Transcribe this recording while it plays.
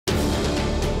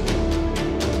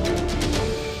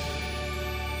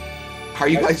How are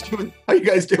you guys doing? How you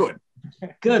guys doing?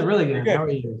 Good, really good. How are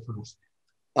you folks?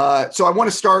 So I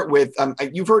want to start with,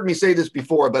 you've heard me say this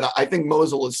before, but I think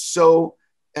Mosul is so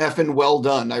effing well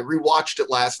done. I rewatched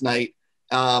it last night,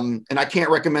 and I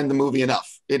can't recommend the movie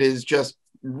enough. It is just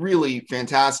really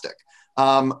fantastic.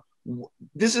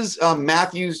 This is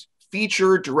Matthew's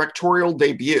feature directorial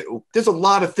debut. There's a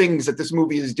lot of things that this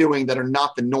movie is doing that are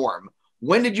not the norm.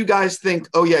 When did you guys think,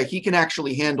 oh yeah, he can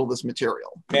actually handle this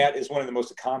material? Matt is one of the most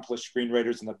accomplished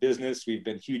screenwriters in the business. We've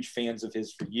been huge fans of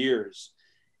his for years.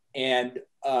 And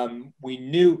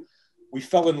we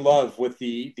fell in love with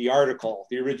the article,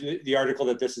 the article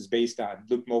that this is based on.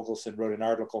 Luke Mogelson wrote an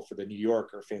article for the New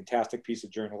Yorker, fantastic piece of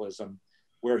journalism,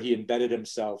 where he embedded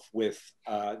himself with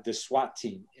the SWAT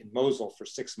team in Mosul for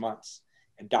 6 months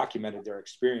and documented their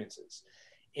experiences.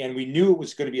 And we knew it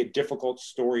was going to be a difficult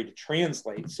story to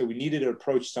translate. So we needed to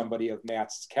approach somebody of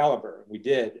Matt's caliber. We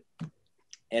did.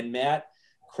 And Matt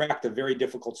cracked a very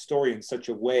difficult story in such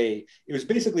a way. It was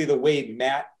basically the way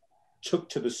Matt took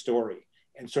to the story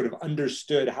and sort of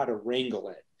understood how to wrangle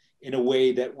it in a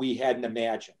way that we hadn't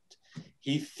imagined.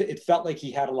 It felt like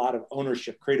he had a lot of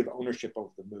ownership, creative ownership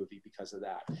over the movie because of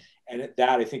that. And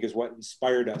that, I think, is what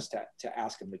inspired us to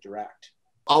ask him to direct.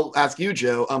 I'll ask you,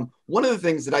 Joe. One of the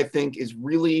things that I think is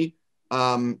really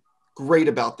great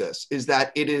about this is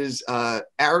that it is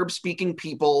Arab-speaking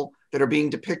people that are being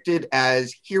depicted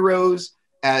as heroes,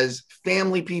 as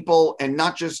family people, and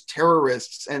not just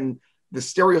terrorists and the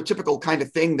stereotypical kind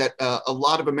of thing that a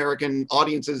lot of American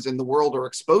audiences in the world are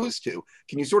exposed to.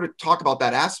 Can you sort of talk about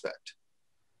that aspect?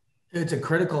 It's a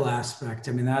critical aspect.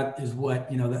 I mean, that is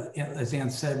what, as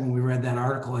Ann said, when we read that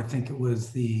article, I think it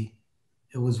was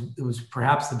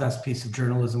perhaps the best piece of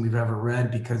journalism we've ever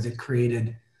read, because it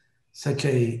created such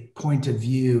a point of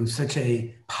view, such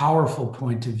a powerful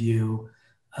point of view,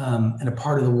 in a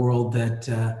part of the world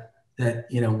that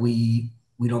we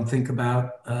don't think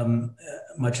about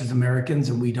much as Americans,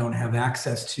 and we don't have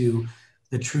access to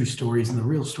the true stories and the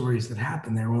real stories that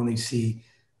happen there. We only see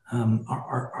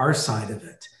our side of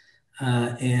it.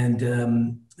 I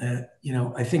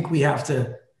think we have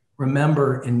to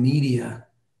remember in media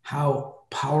how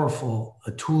powerful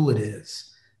a tool it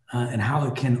is, and how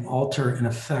it can alter and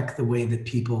affect the way that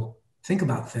people think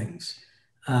about things.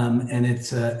 And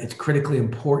it's critically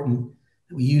important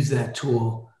that we use that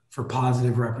tool for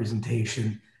positive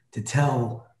representation, to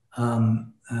tell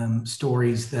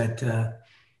stories that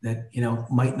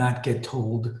might not get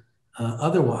told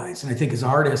otherwise. And I think as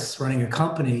artists running a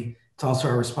company, it's also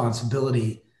our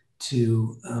responsibility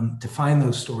to find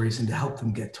those stories and to help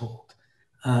them get told.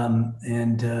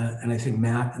 And I think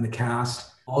Matt and the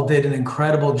cast all did an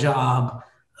incredible job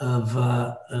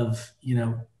of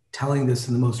telling this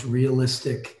in the most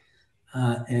realistic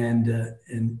and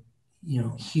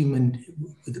human,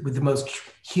 with the most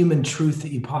human truth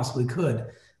that you possibly could.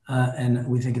 And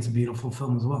we think it's a beautiful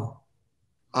film as well.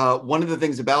 One of the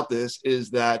things about this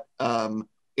is that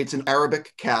it's an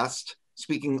Arabic cast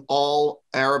speaking all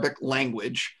Arabic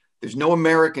language. There's no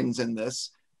Americans in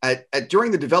this.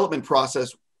 During the development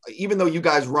process, even though you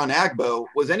guys run AGBO,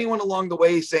 was anyone along the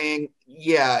way saying,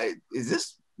 yeah, is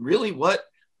this really what,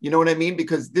 you know what I mean?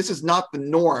 Because this is not the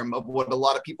norm of what a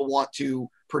lot of people want to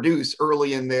produce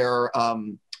early in their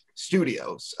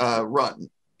studios run.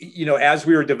 As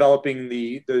we were developing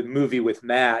the movie with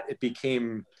Matt, it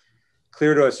became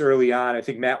clear to us early on, I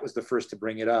think Matt was the first to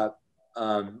bring it up,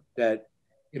 that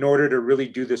in order to really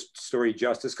do this story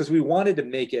justice, because we wanted to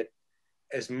make it,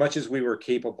 as much as we were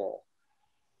capable,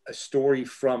 a story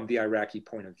from the Iraqi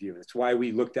point of view. That's why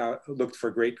we looked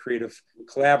for great creative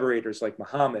collaborators like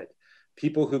Muhammad,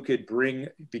 people who could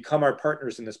become our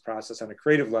partners in this process on a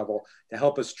creative level to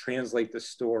help us translate the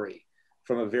story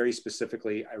from a very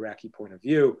specifically Iraqi point of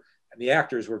view. And the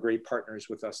actors were great partners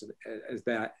with us in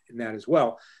that as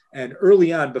well. And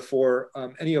early on, before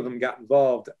any of them got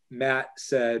involved, Matt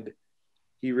said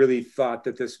he really thought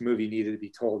that this movie needed to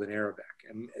be told in Arabic.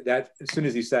 And that, as soon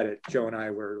as he said it, Joe and I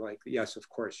were like, yes, of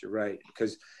course, you're right.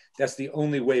 Because that's the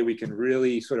only way we can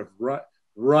really sort of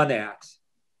run at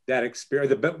that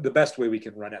experience, the best way we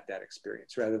can run at that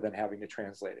experience, rather than having to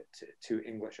translate it to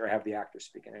English or have the actors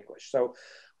speak in English. So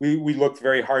we looked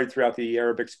very hard throughout the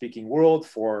Arabic speaking world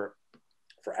for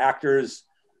actors.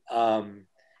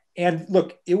 And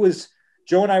look,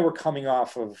 Joe and I were coming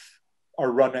off of our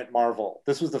run at Marvel.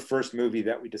 This was the first movie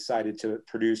that we decided to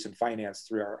produce and finance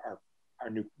through our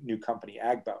new company,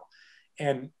 AGBO.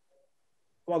 And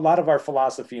a lot of our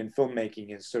philosophy in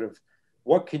filmmaking is sort of,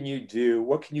 what can you do?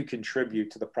 What can you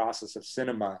contribute to the process of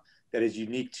cinema that is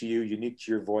unique to you, unique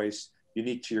to your voice,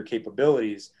 unique to your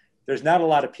capabilities? There's not a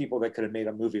lot of people that could have made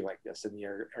a movie like this in the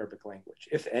Arabic language,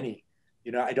 if any.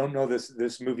 I don't know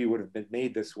this movie would have been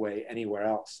made this way anywhere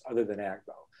else other than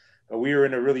AGBO. But we were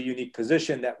in a really unique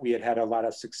position that we had a lot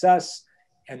of success,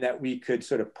 and that we could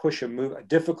sort of push a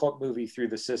difficult movie through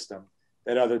the system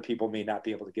that other people may not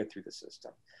be able to get through the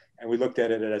system. And we looked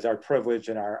at it as our privilege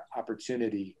and our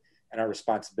opportunity and our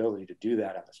responsibility to do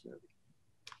that on this movie.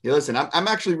 Yeah, listen, I'm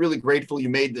actually really grateful you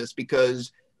made this,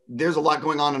 because there's a lot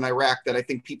going on in Iraq that I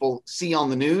think people see on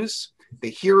the news, they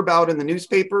hear about in the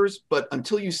newspapers, but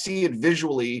until you see it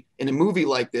visually in a movie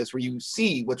like this, where you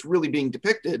see what's really being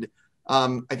depicted,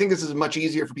 I think this is much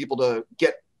easier for people to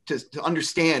get to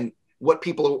understand what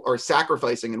people are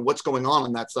sacrificing and what's going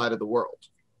on that side of the world.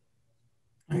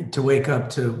 To wake up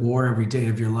to war every day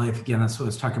of your life, again, that's what I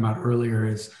was talking about earlier,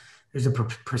 is there's a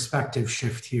perspective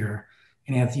shift here.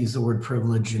 And Anthony used the word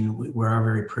privilege, and we're a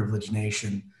very privileged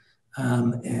nation.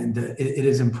 It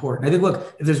is important. I think,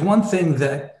 look, if there's one thing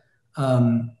that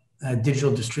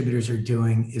digital distributors are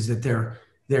doing, is that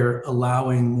they're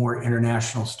allowing more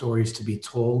international stories to be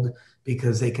told,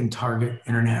 because they can target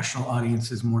international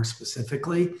audiences more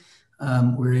specifically.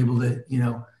 We're able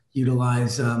to,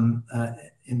 utilize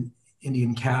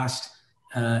Indian cast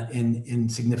in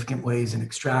significant ways in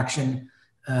Extraction,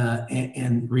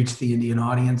 and reach the Indian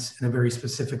audience in a very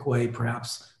specific way,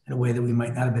 perhaps in a way that we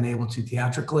might not have been able to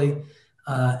theatrically.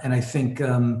 And I think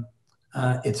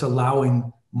it's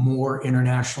allowing more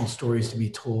international stories to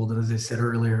be told. And as I said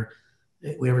earlier,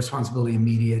 we have a responsibility in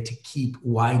media to keep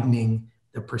widening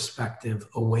the perspective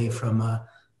away from a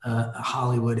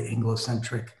Hollywood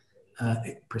Anglo-centric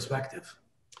perspective.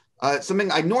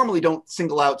 Something I normally don't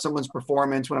single out someone's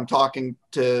performance when I'm talking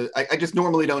to, I just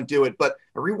normally don't do it, but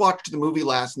I rewatched the movie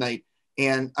last night,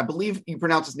 and I believe you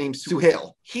pronounce his name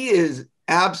Suhail. He is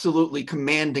absolutely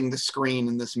commanding the screen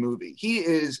in this movie. He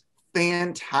is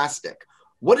fantastic.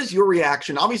 What is your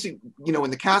reaction? Obviously,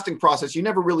 in the casting process, you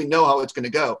never really know how it's going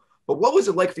to go, but what was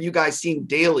it like for you guys seeing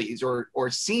dailies or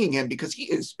seeing him? Because he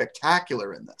is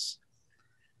spectacular in this.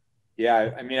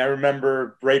 Yeah, I mean, I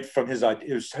remember right from his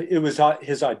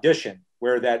audition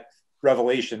where that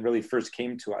revelation really first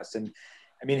came to us. And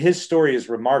I mean, his story is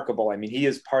remarkable. I mean, he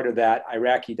is part of that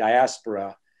Iraqi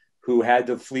diaspora who had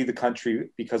to flee the country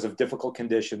because of difficult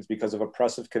conditions, because of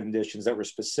oppressive conditions that were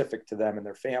specific to them and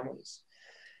their families.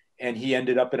 And he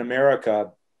ended up in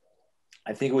America,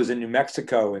 I think it was in New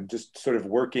Mexico, and just sort of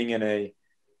working in I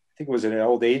think it was in an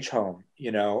old age home,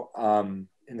 in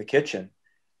the kitchen.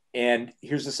 And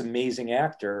here's this amazing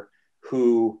actor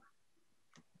who,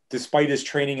 despite his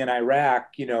training in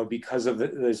Iraq, because of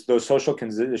those social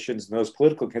conditions and those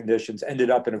political conditions, ended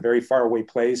up in a very far away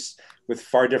place with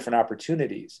far different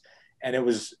opportunities. And it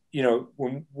was,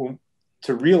 when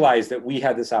to realize that we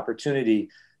had this opportunity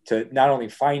to not only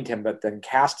find him, but then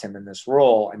cast him in this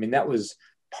role. I mean, that was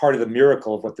part of the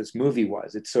miracle of what this movie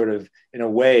was. It's sort of, in a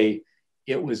way,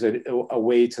 it was a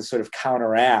way to sort of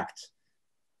counteract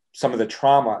some of the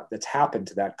trauma that's happened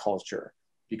to that culture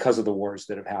because of the wars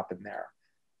that have happened there.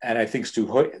 And I think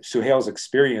Suhail's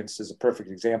experience is a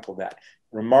perfect example of that.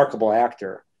 Remarkable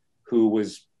actor who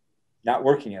was not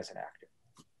working as an actor.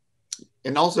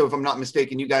 And also, if I'm not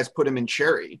mistaken, you guys put him in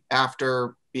Cherry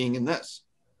after being in this.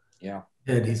 Yeah.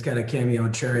 And he's got a cameo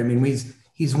in Cherry. I mean,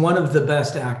 he's one of the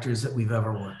best actors that we've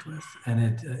ever worked with.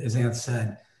 And as Ant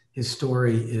said, his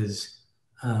story is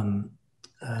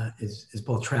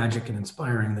both tragic and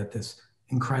inspiring, that this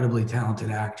incredibly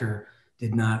talented actor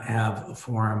did not have a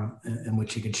forum in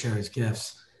which he could share his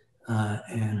gifts.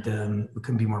 And we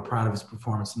couldn't be more proud of his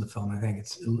performance in the film. I think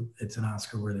it's an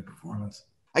Oscar-worthy performance.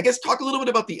 I guess talk a little bit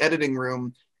about the editing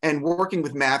room and working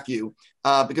with Matthew,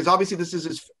 because obviously this is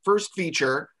his first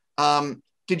feature.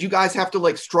 Did you guys have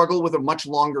to struggle with a much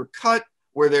longer cut?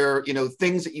 Were there,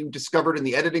 things that you discovered in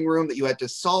the editing room that you had to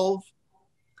solve?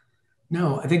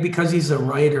 No, I think because he's a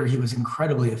writer, he was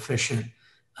incredibly efficient.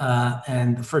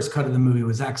 And the first cut of the movie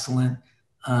was excellent.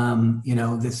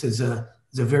 This is a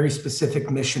very specific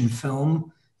mission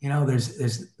film.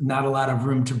 There's not a lot of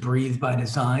room to breathe by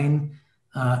design.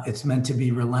 It's meant to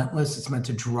be relentless. It's meant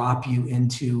to drop you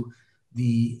into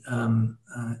the,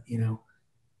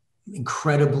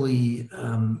 incredibly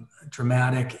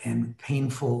dramatic and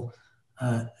painful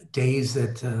days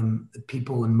that the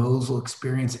people in Mosul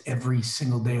experience every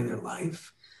single day of their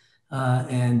life.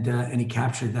 And he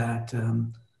captured that.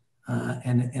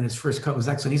 And his first cut was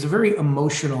excellent. He's a very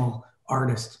emotional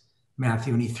artist,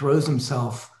 Matthew, and he throws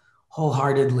himself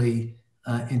wholeheartedly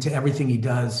into everything he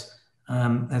does.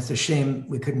 That's a shame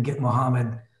we couldn't get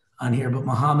Mohammed on here, but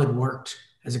Mohammed worked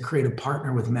as a creative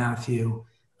partner with Matthew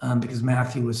because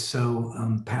Matthew was so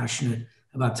passionate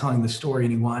about telling the story,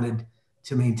 and he wanted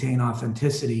to maintain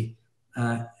authenticity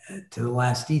to the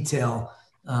last detail.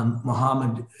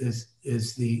 Muhammad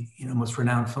is the most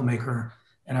renowned filmmaker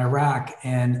in Iraq,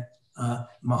 and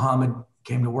Muhammad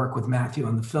came to work with Matthew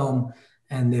on the film,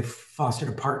 and they've fostered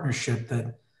a partnership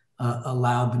that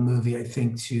allowed the movie, I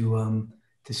think, to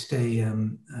stay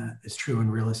as true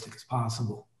and realistic as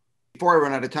possible. Before I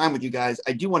run out of time with you guys,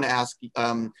 I do want to ask,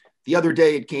 the other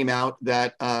day it came out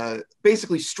that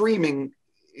basically streaming,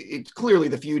 it's clearly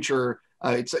the future.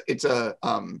 It's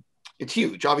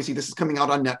huge. Obviously, this is coming out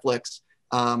on Netflix.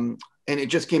 And it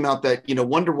just came out that,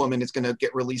 Wonder Woman is going to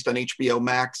get released on HBO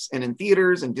Max and in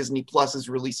theaters, and Disney Plus is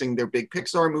releasing their big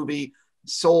Pixar movie,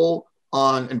 Soul,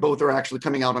 and both are actually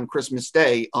coming out on Christmas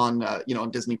Day on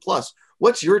Disney Plus.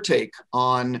 What's your take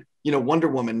on, Wonder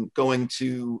Woman going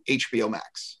to HBO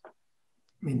Max?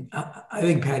 I mean, I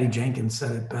think Patty Jenkins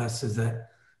said it best, is that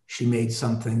she made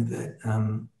something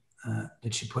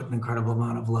that she put an incredible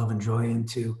amount of love and joy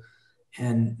into,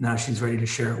 and now she's ready to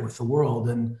share it with the world.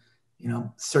 And,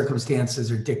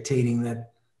 circumstances are dictating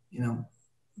that,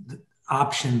 the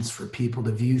options for people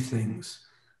to view things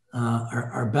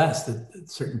are best. That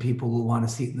certain people will want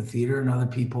to see it in the theater, and other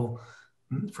people,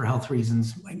 for health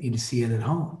reasons, might need to see it at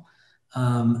home.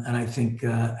 And I think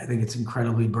it's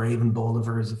incredibly brave and bold of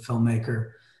her as a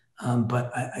filmmaker.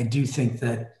 But I do think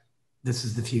that this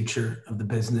is the future of the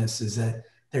business, is that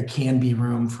there can be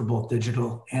room for both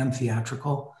digital and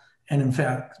theatrical. And in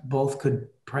fact, both could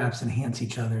perhaps enhance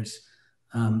each other's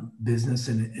business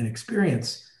and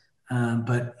experience.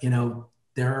 But,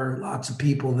 there are lots of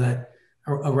people that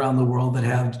are around the world that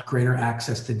have greater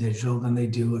access to digital than they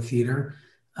do a theater.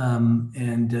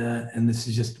 And this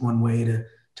is just one way to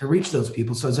reach those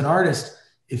people. So as an artist,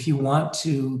 if you want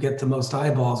to get the most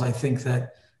eyeballs, I think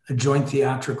that a joint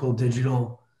theatrical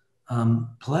digital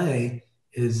play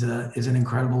is an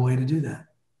incredible way to do that.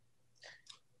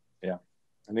 Yeah,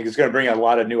 I think it's going to bring a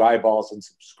lot of new eyeballs and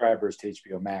subscribers to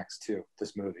HBO Max too,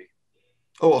 this movie.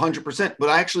 Oh, 100%. But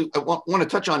I want to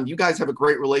touch on, you guys have a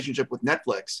great relationship with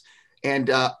Netflix. And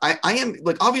I am,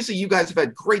 obviously you guys have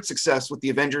had great success with the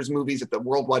Avengers movies at the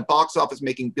worldwide box office,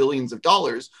 making billions of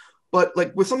dollars. But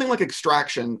with something like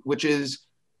Extraction, which is,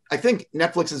 I think,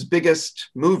 Netflix's biggest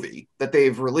movie that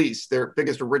they've released, their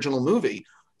biggest original movie,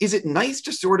 is it nice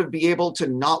to sort of be able to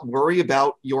not worry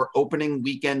about your opening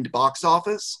weekend box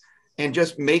office and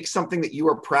just make something that you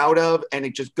are proud of, and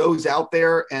it just goes out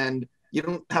there and you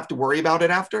don't have to worry about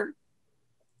it after?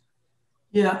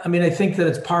 Yeah, I mean, I think that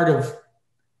it's part of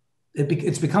it.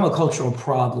 It's become a cultural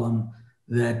problem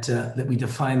that we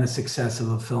define the success of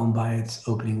a film by its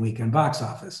opening weekend box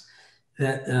office.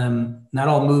 That not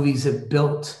all movies have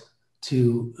built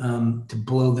to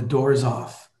blow the doors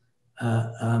off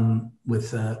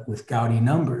with gaudy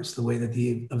numbers, the way that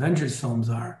the Avengers films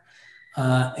are.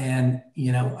 And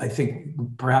I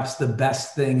think perhaps the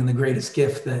best thing and the greatest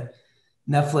gift that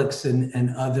Netflix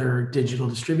and other digital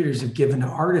distributors have given to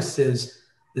artists is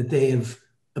that they have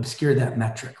obscured that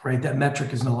metric, right? That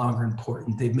metric is no longer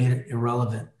important. They've made it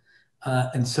irrelevant.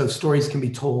 And so stories can be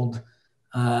told,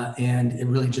 and it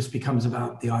really just becomes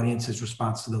about the audience's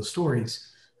response to those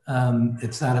stories.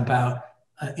 It's not about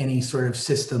any sort of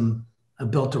system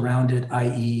built around it,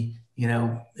 i.e.,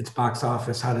 its box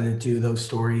office, how did it do, those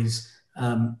stories.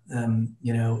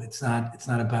 It's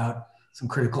not about some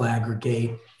critical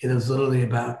aggregate. It is literally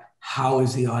about how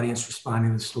is the audience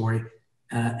responding to the story,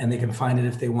 and they can find it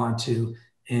if they want to.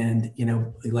 And,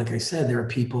 like I said, there are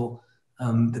people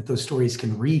that those stories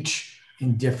can reach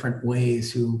in different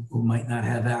ways who might not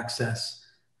have access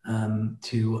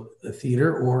to a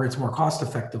theater, or it's more cost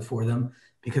effective for them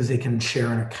because they can share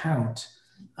an account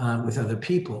with other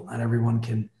people. Not everyone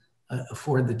can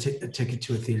afford a ticket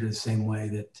to a theater the same way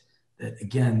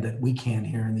that we can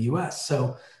here in the U.S.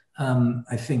 So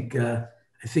I think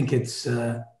it's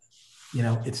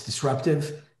it's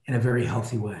disruptive in a very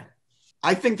healthy way.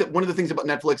 I think that one of the things about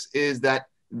Netflix is that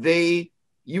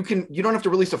you don't have to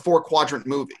release a 4-quadrant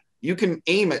movie. You can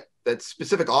aim at that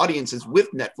specific audiences with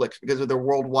Netflix because of their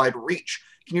worldwide reach.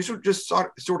 Can you sort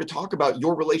of talk about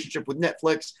your relationship with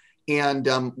Netflix and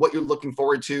what you're looking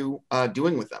forward to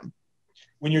doing with them?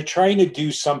 When you're trying to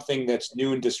do something that's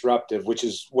new and disruptive, which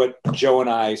is what Joe and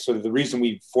I, sort of the reason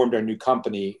we formed our new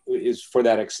company, is for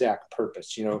that exact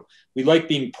purpose. We like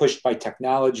being pushed by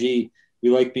technology. We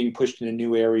like being pushed into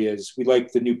new areas. We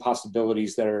like the new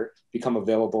possibilities that are become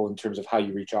available in terms of how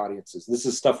you reach audiences. This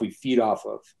is stuff we feed off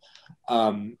of,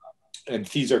 and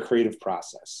feeds our creative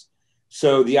process.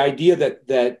 So the idea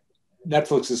that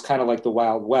Netflix is kind of like the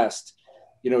Wild West,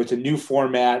 it's a new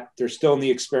format. They're still in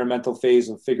the experimental phase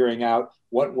of figuring out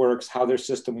what works, how their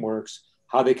system works,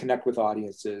 how they connect with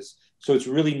audiences. So it's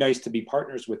really nice to be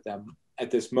partners with them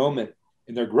at this moment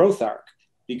in their growth arc.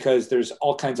 because there's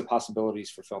all kinds of possibilities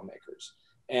for filmmakers.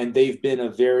 And they've been a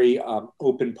very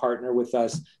open partner with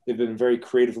us. They've been very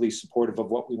creatively supportive of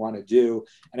what we want to do.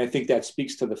 And I think that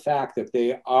speaks to the fact that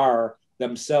they are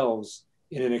themselves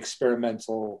in an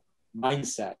experimental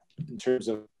mindset in terms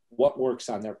of what works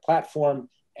on their platform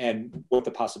and what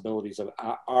the possibilities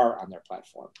are on their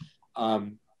platform.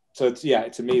 So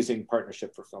it's amazing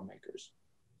partnership for filmmakers.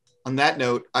 On that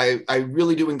note, I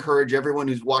really do encourage everyone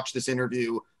who's watched this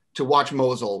interview to watch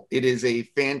Mosul. It is a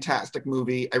fantastic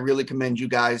movie. I really commend you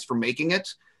guys for making it.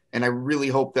 And I really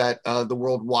hope that the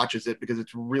world watches it because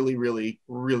it's really, really,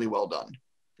 really well done.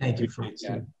 Thank you.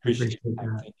 Appreciate it.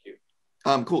 Thank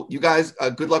you. Cool. You guys,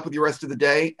 good luck with the rest of the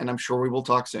day. And I'm sure we will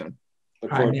talk soon. All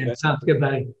right, man. Sounds good,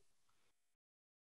 buddy.